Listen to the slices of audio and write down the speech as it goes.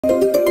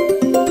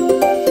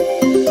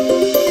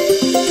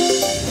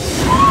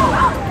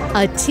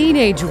A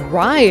teenage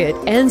riot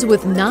ends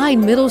with 9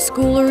 middle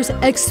schoolers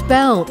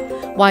expelled.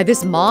 Why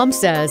this mom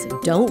says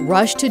don't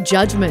rush to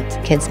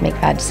judgment. Kids make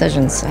bad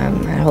decisions,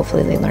 and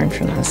hopefully they learn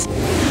from this.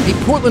 The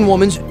Portland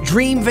woman's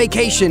dream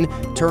vacation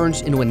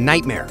turns into a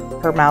nightmare.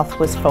 Her mouth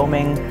was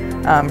foaming.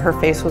 Her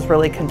face was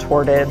really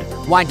contorted.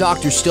 Why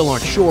doctors still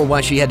aren't sure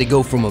why she had to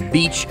go from a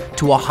beach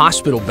to a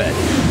hospital bed.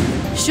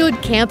 Should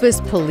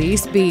campus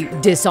police be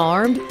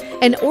disarmed?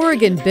 An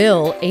Oregon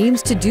bill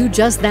aims to do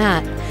just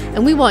that.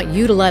 And we want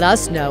you to let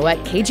us know at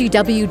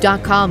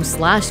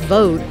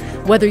kgw.com/vote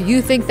whether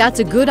you think that's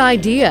a good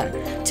idea.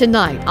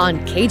 Tonight on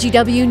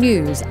KGW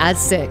News at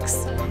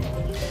 6.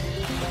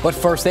 But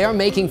first, they are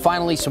making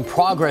finally some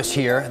progress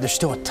here. There's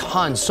still a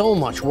ton, so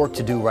much work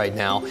to do right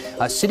now.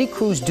 City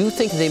crews do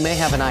think they may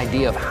have an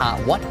idea of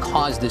what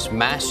caused this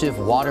massive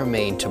water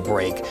main to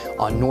break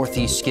on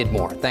Northeast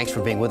Skidmore. Thanks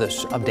for being with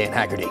us. I'm Dan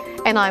Haggerty.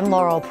 And I'm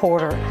Laurel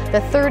Porter.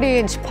 The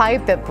 30-inch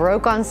pipe that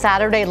broke on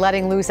Saturday,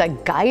 letting loose a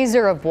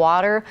geyser of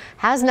water,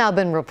 has now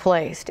been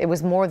replaced. It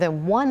was more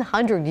than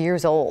 100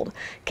 years old.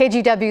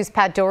 KGW's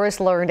Pat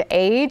Doris learned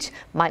age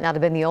might not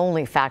have been the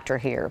only factor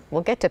here.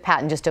 We'll get to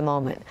Pat in just a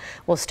moment.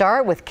 We'll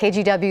start with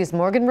KGW's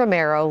Morgan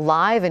Romero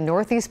live in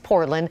Northeast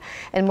Portland.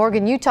 And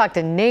Morgan, you talked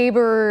to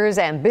neighbors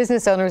and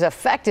business owners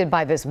affected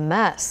by this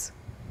mess.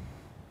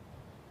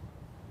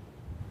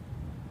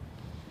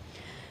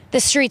 The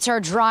streets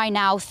are dry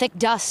now. Thick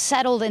dust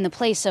settled in the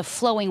place of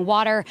flowing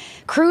water.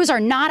 Crews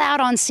are not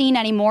out on scene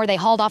anymore. They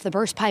hauled off the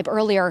burst pipe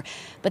earlier,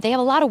 but they have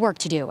a lot of work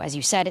to do. As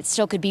you said, it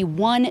still could be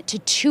 1 to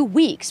 2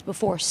 weeks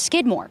before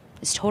Skidmore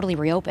is totally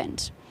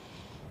reopened.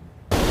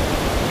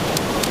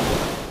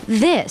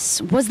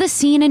 This was the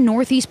scene in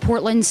Northeast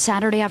Portland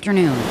Saturday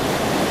afternoon.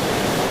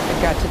 I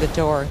got to the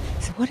door.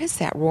 I said, what is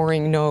that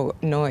roaring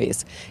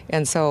noise?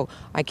 And so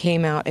I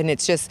came out, and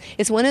it's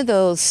one of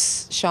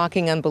those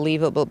shocking,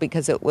 unbelievable,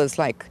 because it was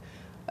like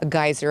a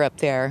geyser up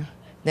there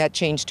that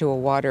changed to a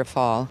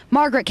waterfall.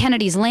 Margaret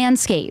Kennedy's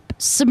landscape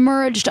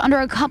submerged under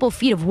a couple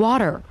feet of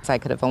water. I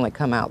could have only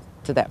come out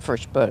to that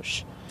first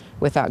bush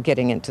without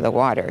getting into the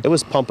water. It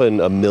was pumping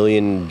 1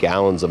 million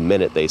gallons a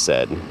minute, they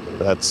said.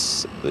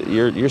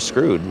 You're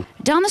screwed.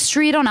 Down the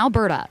street on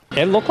Alberta.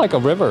 It looked like a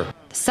river.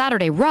 The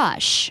Saturday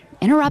rush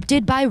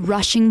interrupted by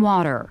rushing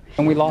water.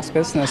 And we lost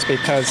business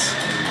because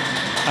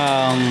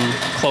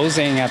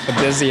closing at the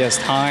busiest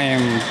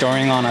time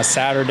on a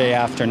Saturday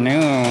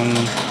afternoon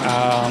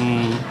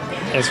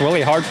is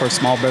really hard for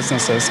small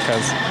businesses,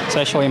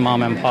 especially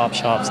mom and pop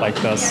shops like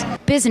this.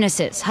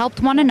 Businesses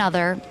helped one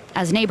another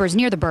as neighbors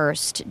near the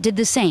burst did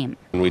the same.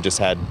 And we just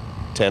had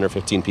 10 or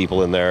 15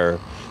 people in there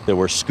that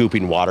were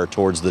scooping water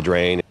towards the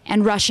drain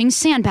and rushing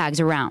sandbags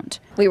around.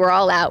 We were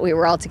all out. We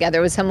were all together.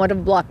 It was somewhat of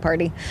a block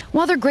party.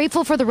 While they're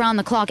grateful for the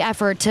round-the-clock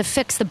effort to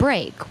fix the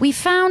break, we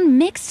found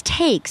mixed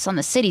takes on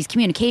the city's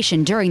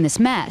communication during this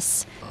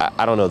mess.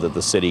 I don't know that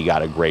the city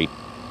got a great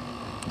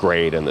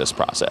grade in this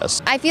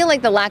process. I feel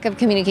like the lack of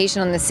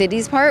communication on the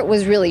city's part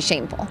was really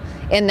shameful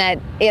in that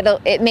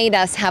it made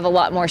us have a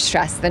lot more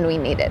stress than we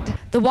needed.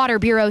 The Water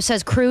Bureau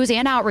says crews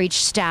and outreach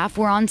staff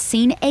were on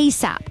scene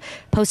ASAP,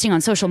 posting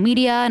on social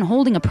media and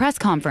holding a press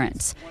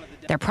conference.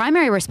 Their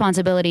primary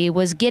responsibility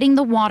was getting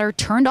the water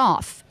turned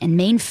off and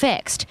main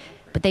fixed,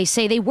 but they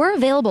say they were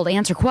available to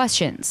answer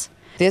questions.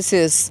 This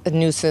is a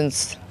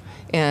nuisance,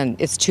 and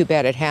it's too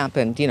bad it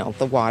happened,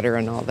 the water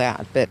and all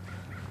that, but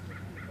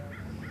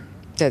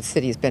the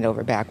city's bent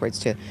over backwards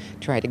to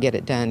try to get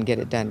it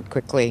done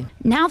quickly.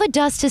 Now the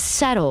dust has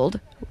settled.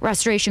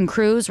 Restoration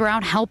crews were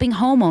out helping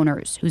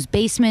homeowners whose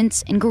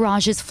basements and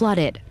garages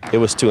flooded. It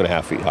was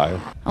 2.5 feet high.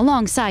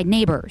 Alongside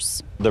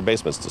neighbors. Their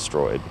basement's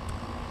destroyed.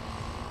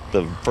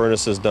 The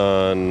furnace is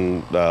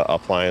done, the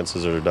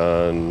appliances are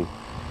done.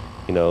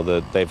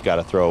 They've got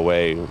to throw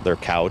away their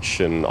couch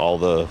and all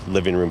the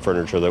living room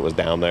furniture that was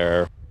down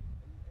there.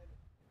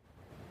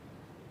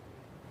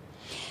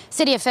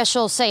 City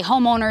officials say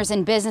homeowners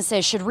and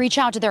businesses should reach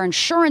out to their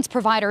insurance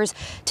providers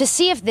to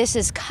see if this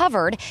is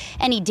covered.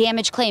 Any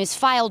damage claims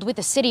filed with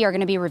the city are going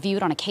to be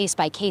reviewed on a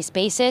case-by-case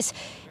basis,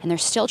 and they're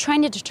still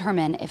trying to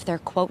determine if they're,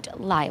 quote,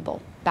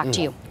 liable. Back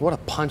to you. What a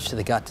punch to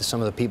the gut to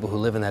some of the people who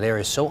live in that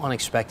area. So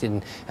unexpected,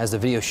 and as the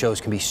video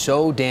shows, can be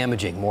so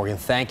damaging. Morgan,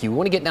 thank you. We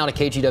want to get now to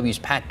KGW's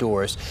Pat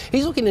Doris.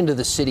 He's looking into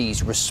the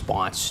city's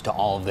response to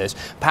all of this.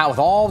 Pat, with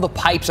all the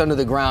pipes under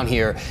the ground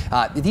here,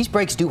 these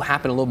breaks do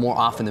happen a little more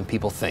often than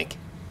people think.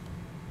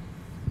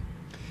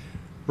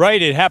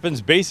 Right, it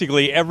happens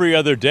basically every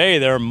other day.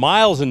 There are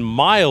miles and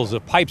miles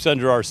of pipes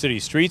under our city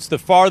streets. The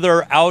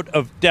farther out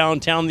of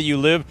downtown that you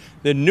live,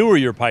 the newer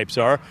your pipes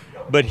are.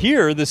 But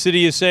here, the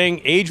city is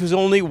saying age was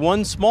only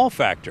one small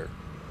factor.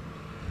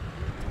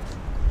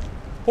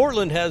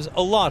 Portland has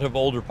a lot of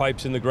older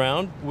pipes in the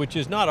ground, which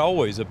is not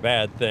always a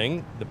bad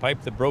thing. The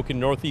pipe that broke in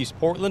Northeast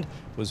Portland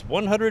was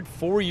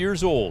 104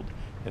 years old,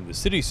 and the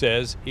city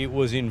says it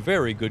was in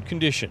very good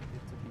condition.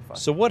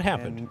 So what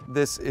happened? And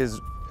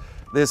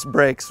this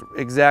breaks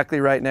exactly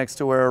right next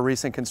to where a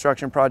recent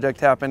construction project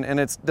happened, and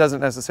it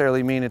doesn't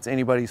necessarily mean it's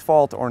anybody's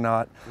fault or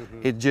not.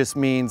 It just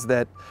means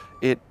that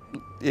it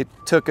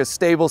took a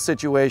stable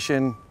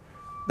situation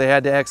They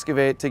had to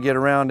excavate to get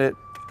around it,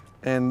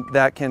 and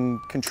that can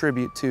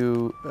contribute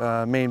to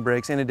main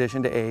breaks in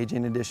addition to age,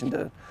 in addition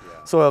to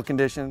soil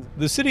conditions.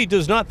 The city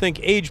does not think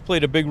age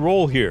played a big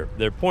role here.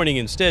 They're pointing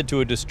instead to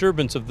a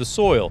disturbance of the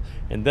soil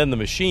and then the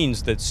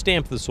machines that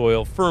stamp the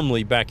soil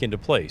firmly back into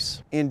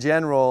place. In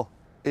general,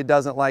 it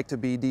doesn't like to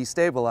be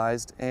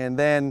destabilized, and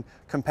then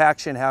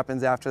compaction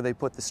happens after they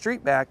put the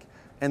street back,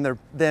 and they're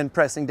then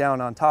pressing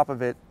down on top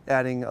of it,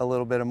 adding a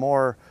little bit of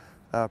more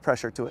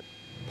pressure to it.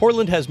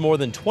 Portland has more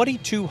than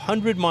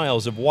 2,200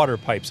 miles of water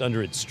pipes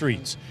under its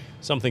streets.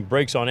 Something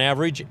breaks on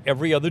average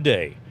every other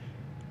day.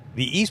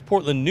 The East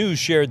Portland News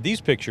shared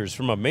these pictures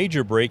from a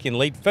major break in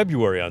late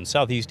February on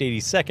Southeast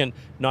 82nd,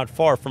 not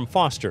far from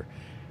Foster.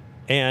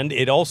 And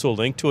it also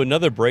linked to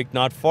another break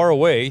not far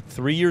away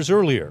 3 years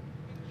earlier.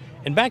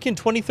 And back in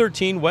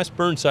 2013, West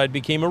Burnside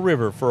became a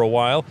river for a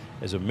while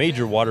as a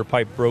major water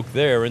pipe broke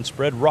there and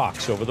spread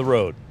rocks over the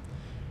road.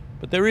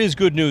 But there is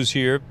good news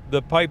here.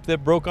 The pipe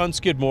that broke on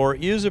Skidmore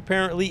is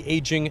apparently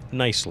aging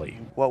nicely.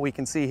 What we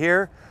can see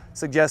here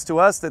suggests to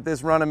us that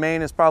this run of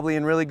main is probably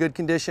in really good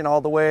condition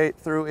all the way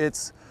through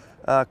its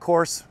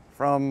course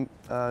from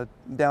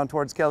down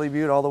towards Kelly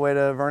Butte all the way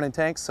to Vernon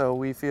Tanks. So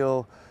we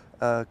feel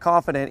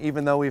confident,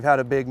 even though we've had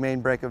a big main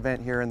break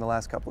event here in the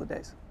last couple of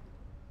days.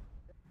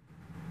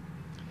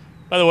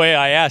 By the way,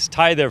 I asked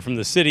Ty there from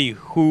the city,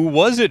 who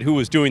was it who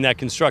was doing that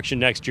construction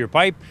next to your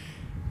pipe?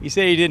 He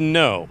said he didn't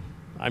know.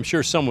 I'm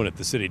sure someone at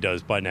the city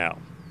does by now.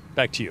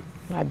 Back to you.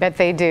 I bet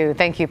they do.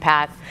 Thank you,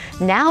 Pat.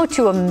 Now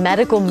to a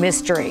medical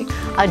mystery.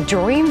 A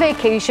dream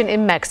vacation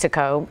in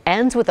Mexico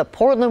ends with a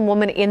Portland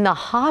woman in the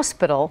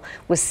hospital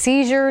with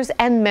seizures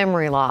and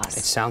memory loss.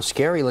 It sounds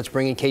scary. Let's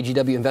bring in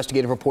KGW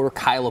investigative reporter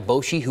Kyla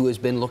Boshi, who has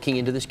been looking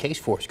into this case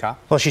for us. Kyle?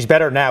 Well, she's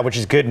better now, which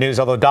is good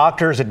news, although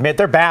doctors admit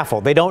they're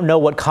baffled. They don't know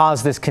what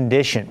caused this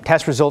condition.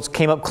 Test results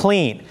came up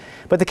clean.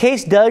 But the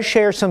case does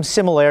share some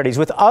similarities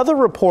with other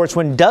reports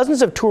when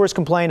dozens of tourists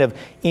complained of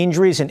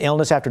injuries and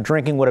illness after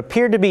drinking what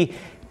appeared to be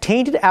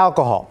tainted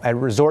alcohol at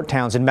resort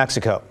towns in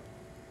Mexico.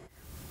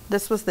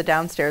 This was the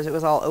downstairs. It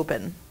was all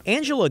open.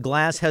 Angela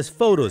Glass has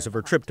photos of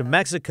her trip to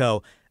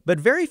Mexico, but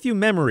very few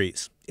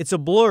memories. It's a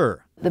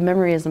blur. The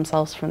memories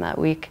themselves from that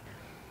week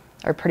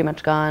are pretty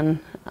much gone.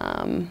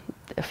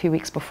 A few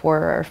weeks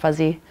before are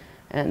fuzzy,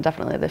 and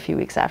definitely the few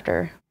weeks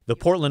after. The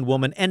Portland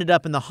woman ended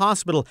up in the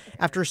hospital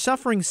after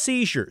suffering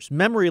seizures,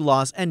 memory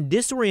loss, and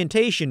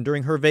disorientation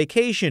during her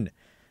vacation.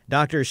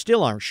 Doctors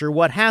still aren't sure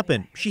what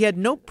happened. She had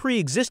no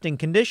pre-existing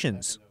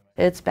conditions.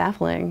 It's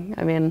baffling.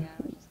 I mean,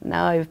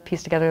 now I've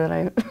pieced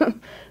together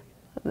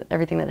that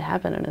everything that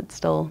happened, and it's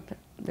still,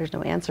 there's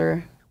no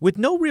answer. With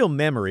no real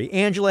memory,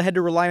 Angela had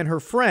to rely on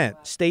her friend,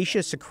 Stacia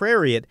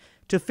Sacrariat,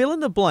 to fill in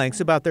the blanks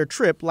about their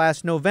trip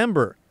last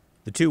November.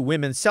 The two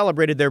women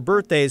celebrated their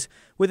birthdays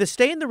with a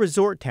stay in the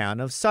resort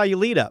town of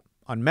Sayulita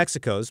on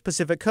Mexico's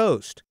Pacific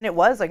coast. It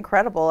was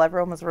incredible.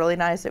 Everyone was really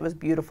nice. It was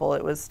beautiful.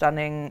 It was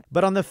stunning.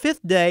 But on the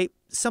fifth day,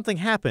 something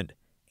happened.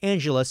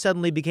 Angela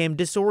suddenly became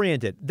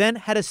disoriented, then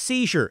had a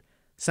seizure,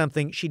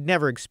 something she'd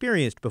never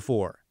experienced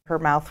before. Her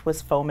mouth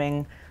was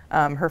foaming.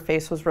 Her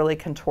face was really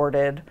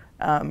contorted.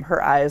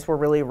 Her eyes were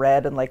really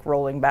red and like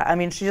rolling back. I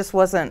mean, she just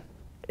wasn't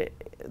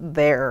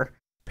there.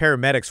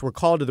 Paramedics were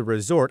called to the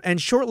resort, and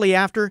shortly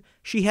after,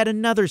 she had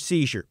another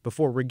seizure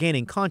before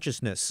regaining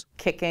consciousness.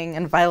 Kicking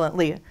and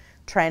violently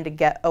trying to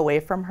get away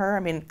from her.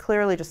 I mean,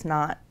 clearly just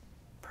not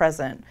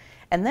present.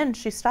 And then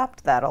she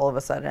stopped that all of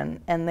a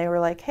sudden, and they were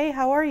like, hey,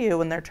 how are you?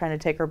 When they're trying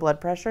to take her blood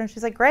pressure, and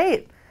she's like,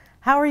 great,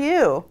 how are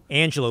you?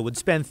 Angela would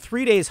spend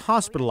 3 days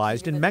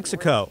hospitalized in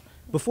Mexico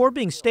before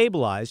being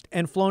stabilized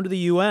and flown to the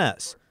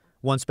U.S.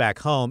 Once back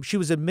home, she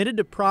was admitted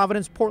to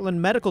Providence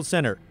Portland Medical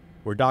Center,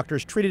 where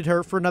doctors treated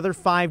her for another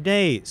 5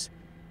 days.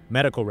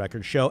 Medical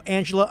records show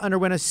Angela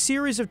underwent a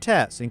series of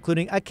tests,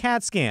 including a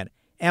CAT scan,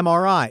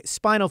 MRI,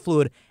 spinal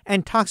fluid,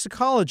 and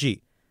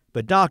toxicology.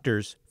 But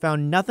doctors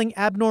found nothing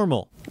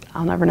abnormal.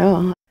 I'll never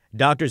know.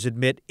 Doctors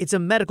admit it's a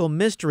medical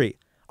mystery,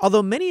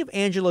 although many of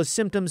Angela's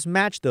symptoms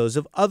match those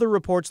of other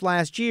reports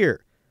last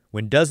year,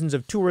 when dozens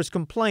of tourists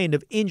complained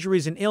of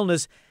injuries and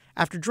illness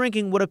after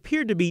drinking what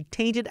appeared to be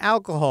tainted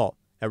alcohol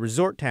at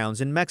resort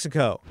towns in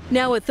Mexico.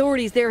 Now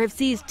authorities there have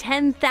seized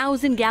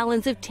 10,000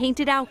 gallons of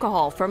tainted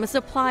alcohol from a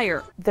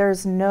supplier.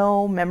 There's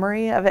no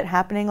memory of it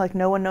happening. Like,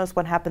 no one knows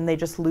what happened. They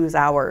just lose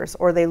hours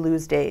or they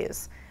lose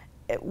days,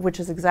 which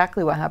is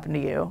exactly what happened to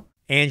you.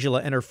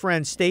 Angela and her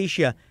friend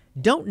Stacia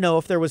don't know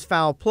if there was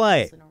foul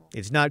play.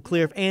 It's not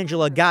clear if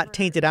Angela got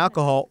tainted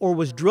alcohol or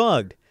was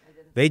drugged.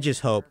 They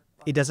just hope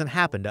it doesn't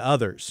happen to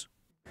others.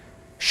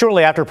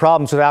 Shortly after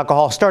problems with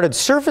alcohol started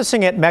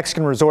surfacing at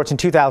Mexican resorts in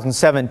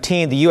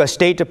 2017, the U.S.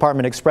 State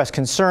Department expressed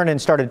concern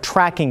and started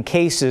tracking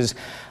cases.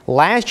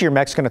 Last year,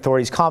 Mexican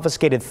authorities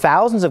confiscated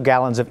thousands of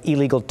gallons of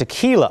illegal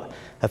tequila.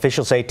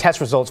 Officials say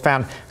test results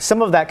found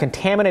some of that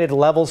contaminated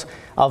levels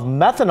of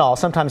methanol,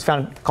 sometimes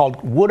found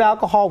called wood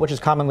alcohol, which is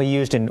commonly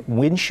used in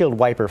windshield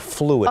wiper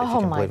fluid. Oh, if you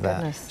can my believe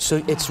goodness. That.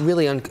 So it's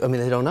really, I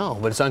mean, they don't know,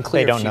 but it's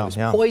unclear if she was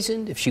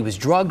poisoned, if she was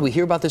drugged. We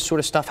hear about this sort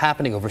of stuff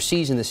happening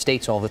overseas in the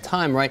States all the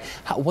time, right?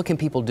 What can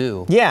people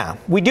do? Yeah,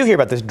 we do hear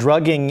about this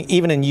drugging,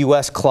 even in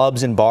U.S.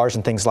 clubs and bars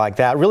and things like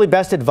that. Really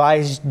best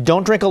advice,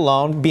 don't drink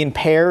alone, be in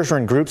pairs or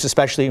in groups,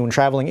 especially when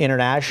traveling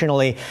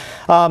internationally.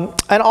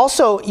 And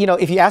also, you know,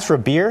 if you ask for a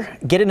beer,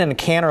 get it in a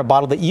can or a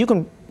bottle that you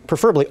can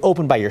preferably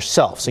open by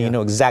yourself so you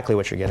know exactly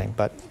what you're getting.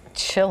 But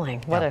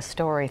chilling. What a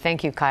story.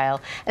 Thank you, Kyle.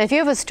 And if you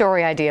have a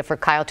story idea for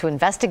Kyle to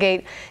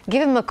investigate,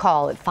 give him a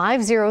call at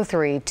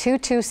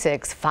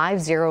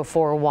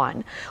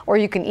 503-226-5041. Or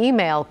you can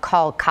email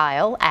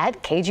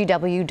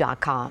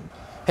callkyle@kgw.com.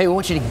 Hey, we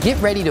want you to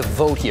get ready to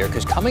vote here,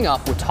 because coming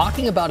up, we're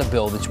talking about a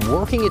bill that's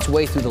working its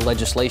way through the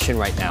legislation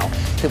right now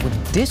that would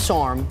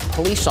disarm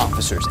police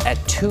officers at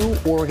 2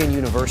 Oregon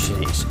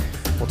universities.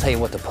 We'll tell you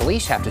what the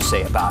police have to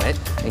say about it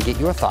and get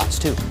your thoughts,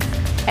 too.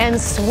 And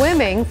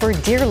swimming for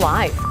dear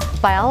life.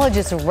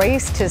 Biologists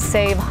race to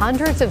save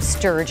hundreds of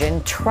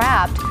sturgeon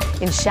trapped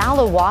in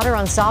shallow water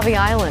on Sauvie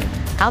Island.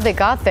 How they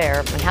got there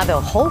and how they'll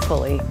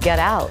hopefully get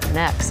out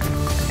next.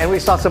 And we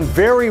saw some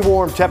very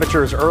warm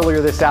temperatures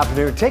earlier this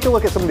afternoon. Take a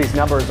look at some of these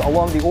numbers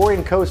along the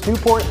Oregon coast.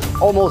 Newport,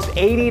 almost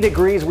 80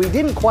 degrees. We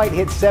didn't quite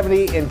hit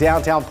 70 in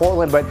downtown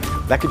Portland, but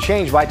that could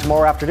change by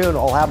tomorrow afternoon.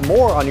 I'll have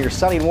more on your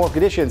sunny and warm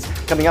conditions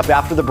coming up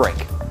after the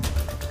break.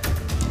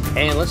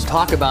 And let's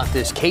talk about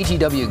this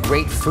KGW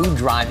Great Food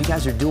Drive. You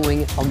guys are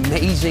doing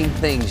amazing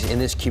things in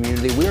this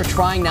community. We are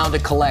trying now to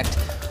collect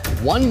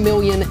 1.5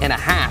 million,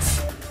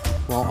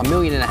 well, 1.5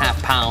 million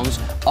pounds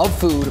of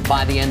food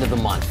by the end of the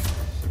month.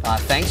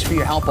 Thanks for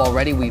your help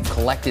already. We've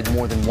collected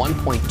more than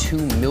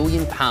 1.2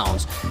 million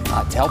pounds.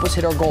 To help us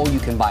hit our goal, you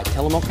can buy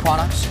Tillamook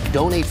products,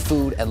 donate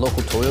food at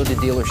local Toyota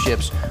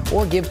dealerships,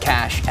 or give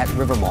cash at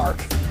Rivermark.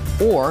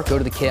 Or go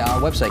to the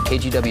website,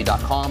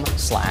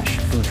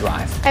 kgw.com/food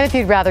drive. And if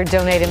you'd rather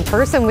donate in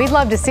person, we'd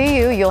love to see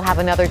you. You'll have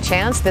another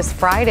chance this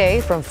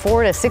Friday from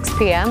 4 to 6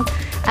 p.m.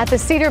 at the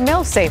Cedar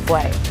Mill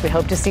Safeway. We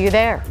hope to see you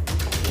there.